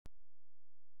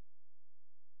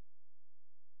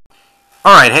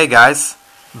Alright, hey guys,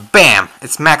 bam,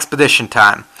 it's Maxpedition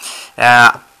time.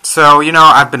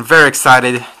 I've been very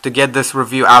excited to get this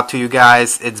review out to you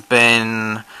guys. It's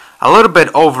been a little bit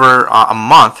over a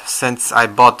month since I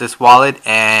bought this wallet,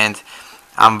 and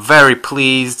I'm very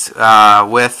pleased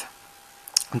with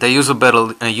the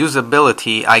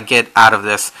usability I get out of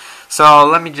this. So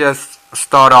let me just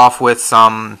start off with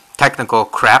some technical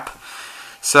crap.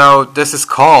 So this is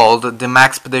called the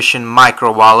Maxpedition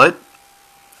Micro Wallet,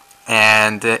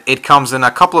 and it comes in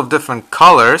a couple of different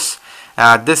colors.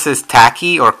 This is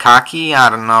tacky or khaki, I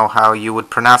don't know how you would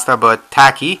pronounce that, but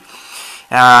tacky.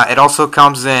 It also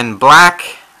comes in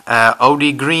black,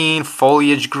 OD green,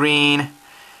 foliage green,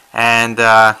 and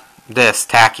this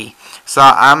tacky. So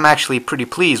I'm actually pretty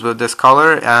pleased with this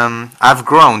color. I've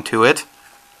grown to it,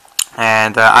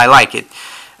 and I like it.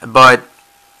 But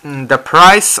the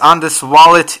price on this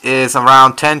wallet is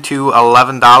around $10 to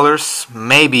 $11,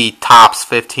 maybe tops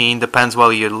 15, depends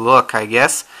where you look, I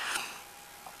guess.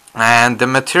 And the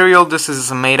material this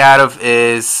is made out of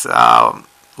is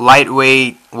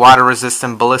lightweight,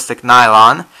 water-resistant ballistic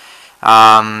nylon.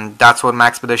 That's what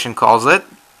Maxpedition calls it.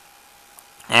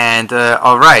 And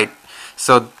alright,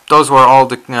 so those were all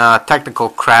the technical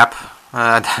crap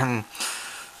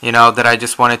that I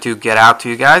just wanted to get out to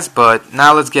you guys. But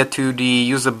now let's get to the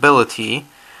usability.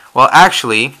 Well,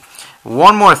 actually,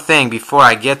 one more thing before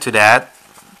I get to that.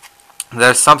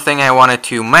 There's something I wanted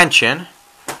to mention,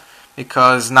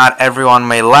 because not everyone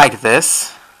may like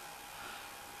this.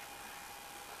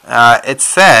 It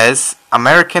says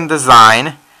American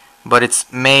design, but it's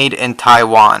made in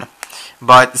Taiwan.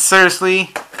 But seriously,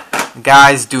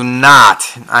 guys, do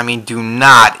not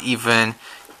even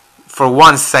for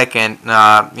 1 second,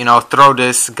 throw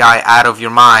this guy out of your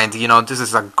mind. This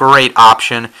is a great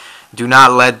option. Do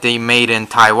not let the made in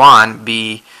Taiwan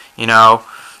be,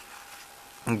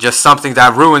 just something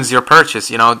that ruins your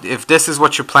purchase. If this is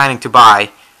what you're planning to buy,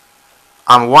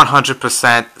 I'm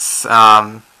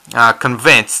 100%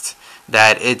 convinced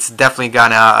that it's definitely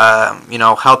gonna,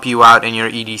 help you out in your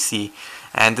EDC.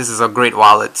 And this is a great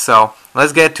wallet. So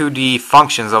let's get to the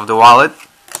functions of the wallet.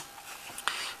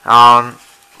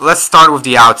 Let's start with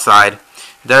the outside.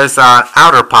 There's an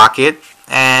outer pocket,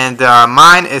 and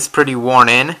mine is pretty worn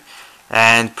in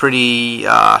and pretty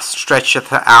stretched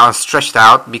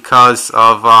out because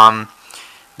of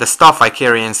the stuff I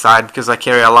carry inside. Because I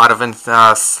carry a lot of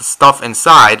stuff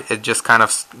inside, it just kind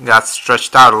of got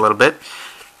stretched out a little bit,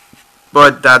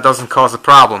 but that doesn't cause a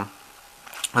problem.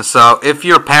 So if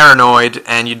you're paranoid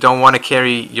and you don't want to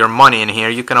carry your money in here,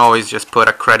 you can always just put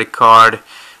a credit card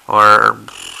or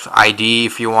ID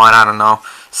if you want, I don't know,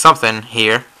 something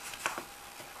here,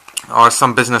 or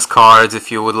some business cards if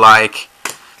you would like,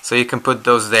 so you can put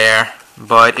those there.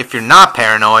 But if you're not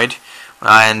paranoid,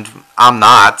 and I'm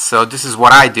not, so this is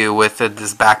what I do with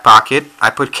this back pocket. I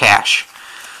put cash.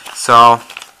 So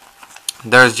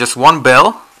there's just one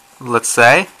bill, let's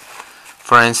say,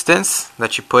 for instance,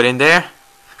 that you put in there.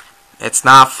 It's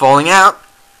not falling out,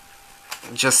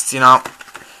 just,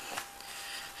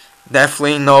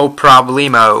 definitely no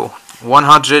problemo,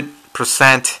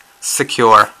 100%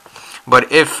 secure.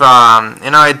 But if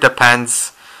it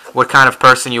depends what kind of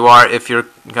person you are. If you're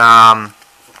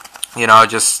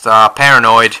just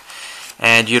paranoid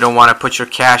and you don't want to put your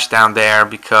cash down there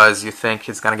because you think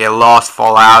it's gonna get lost,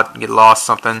 fall out, get lost,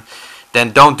 something,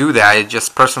 then don't do that. It's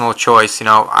just personal choice.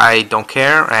 I don't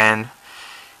care, and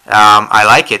I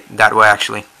like it that way,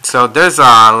 actually. So there's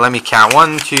let me count,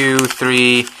 1, 2,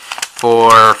 3,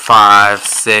 4, 5,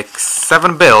 6,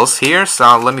 7 bills here.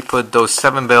 So let me put those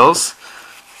 7 bills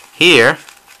here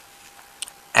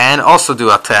and also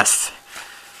do a test.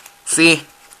 See,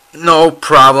 no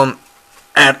problem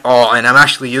at all, and I'm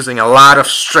actually using a lot of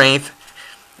strength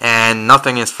and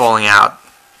nothing is falling out,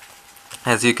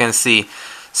 as you can see.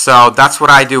 So that's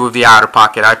what I do with the outer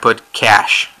pocket. I put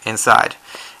cash inside,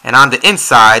 and on the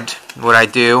inside what I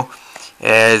do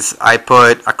is I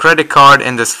put a credit card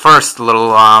in this first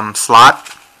little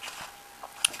slot,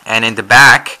 and in the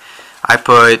back I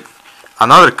put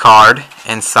another card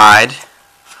inside,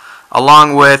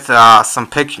 along with some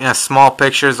small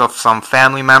pictures of some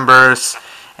family members.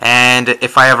 And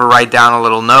if I ever write down a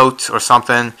little note or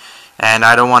something and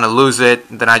I don't want to lose it,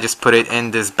 then I just put it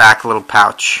in this back little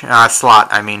pouch, slot,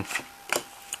 I mean.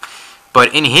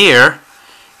 But in here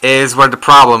is where the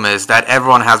problem is, that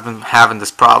everyone has been having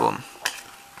this problem,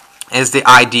 is the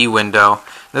ID window.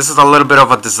 This is a little bit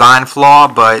of a design flaw,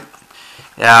 but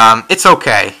it's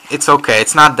okay. It's okay.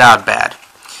 It's not that bad.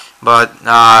 But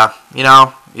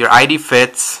your ID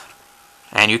fits,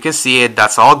 and you can see it.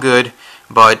 That's all good.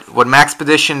 But what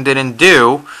Maxpedition didn't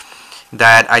do,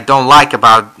 that I don't like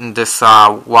about this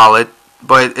wallet,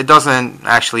 but it doesn't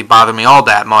actually bother me all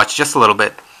that much, just a little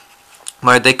bit.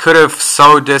 But they could have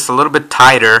sewed this a little bit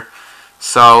tighter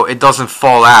so it doesn't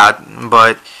fall out,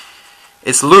 but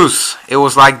it's loose. It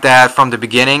was like that from the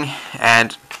beginning,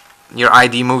 and your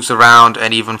ID moves around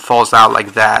and even falls out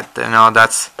like that. You know,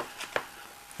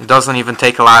 it doesn't even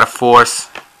take a lot of force,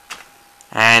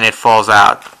 and it falls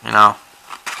out, you know.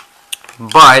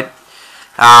 But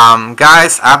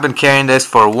guys, I've been carrying this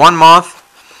for 1 month,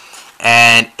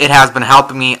 and it has been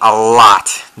helping me a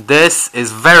lot. This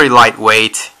is very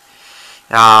lightweight,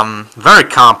 very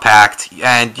compact,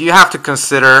 and you have to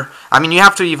consider, I mean, you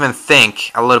have to even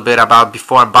think a little bit about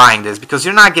before buying this, because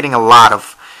you're not getting a lot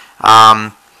of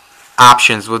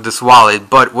options with this wallet,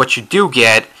 but what you do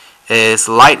get is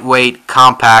lightweight,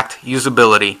 compact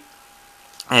usability.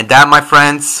 And that, my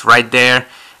friends, right there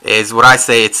is what I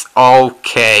say. It's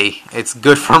okay. It's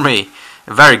good for me.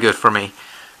 Very good for me.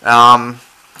 And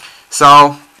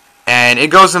it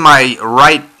goes in my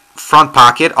right front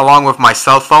pocket along with my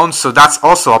cell phone, so that's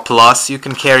also a plus. You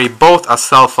can carry both a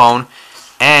cell phone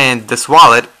and this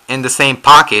wallet in the same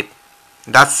pocket.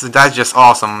 That's just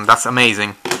awesome. That's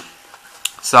amazing.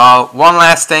 So one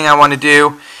last thing I want to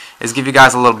do is give you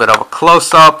guys a little bit of a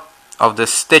close-up of the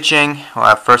stitching.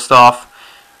 Well, first off,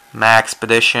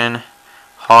 Maxpedition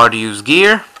hard use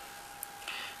gear,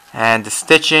 and the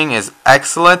stitching is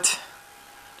excellent,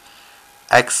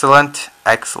 excellent,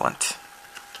 excellent.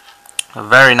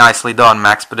 Very nicely done,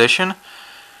 Maxpedition.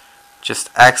 Just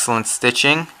excellent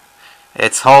stitching.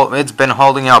 It's been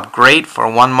holding up great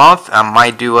for 1 month. I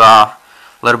might do a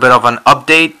little bit of an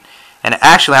update. And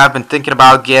actually, I've been thinking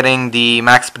about getting the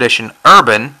Maxpedition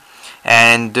Urban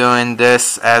and doing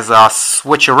this as a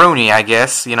switcheroony, I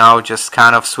guess. You know, just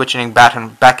kind of switching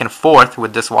back and forth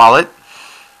with this wallet.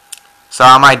 So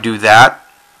I might do that.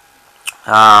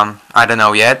 I don't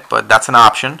know yet, but that's an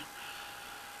option.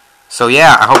 So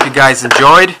yeah, I hope you guys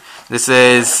enjoyed. This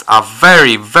is a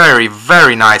very, very,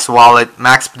 very nice wallet.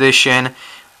 Maxpedition,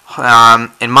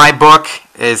 in my book,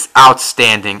 is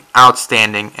outstanding,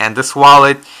 outstanding. And this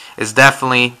wallet is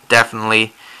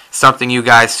definitely something you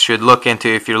guys should look into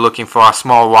if you're looking for a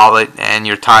small wallet and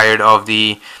you're tired of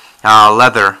the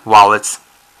leather wallets.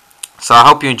 So I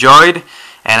hope you enjoyed,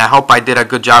 and I hope I did a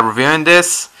good job reviewing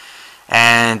this.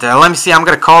 And let me see, I'm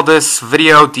going to call this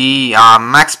video the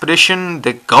Maxpedition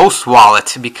the Ghost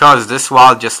Wallet, because this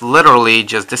wallet just literally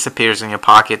just disappears in your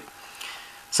pocket.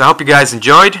 So I hope you guys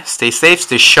enjoyed. Stay safe,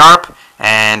 stay sharp,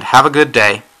 and have a good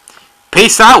day.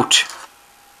 Peace out.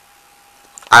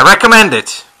 I recommend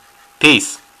it.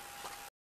 Peace.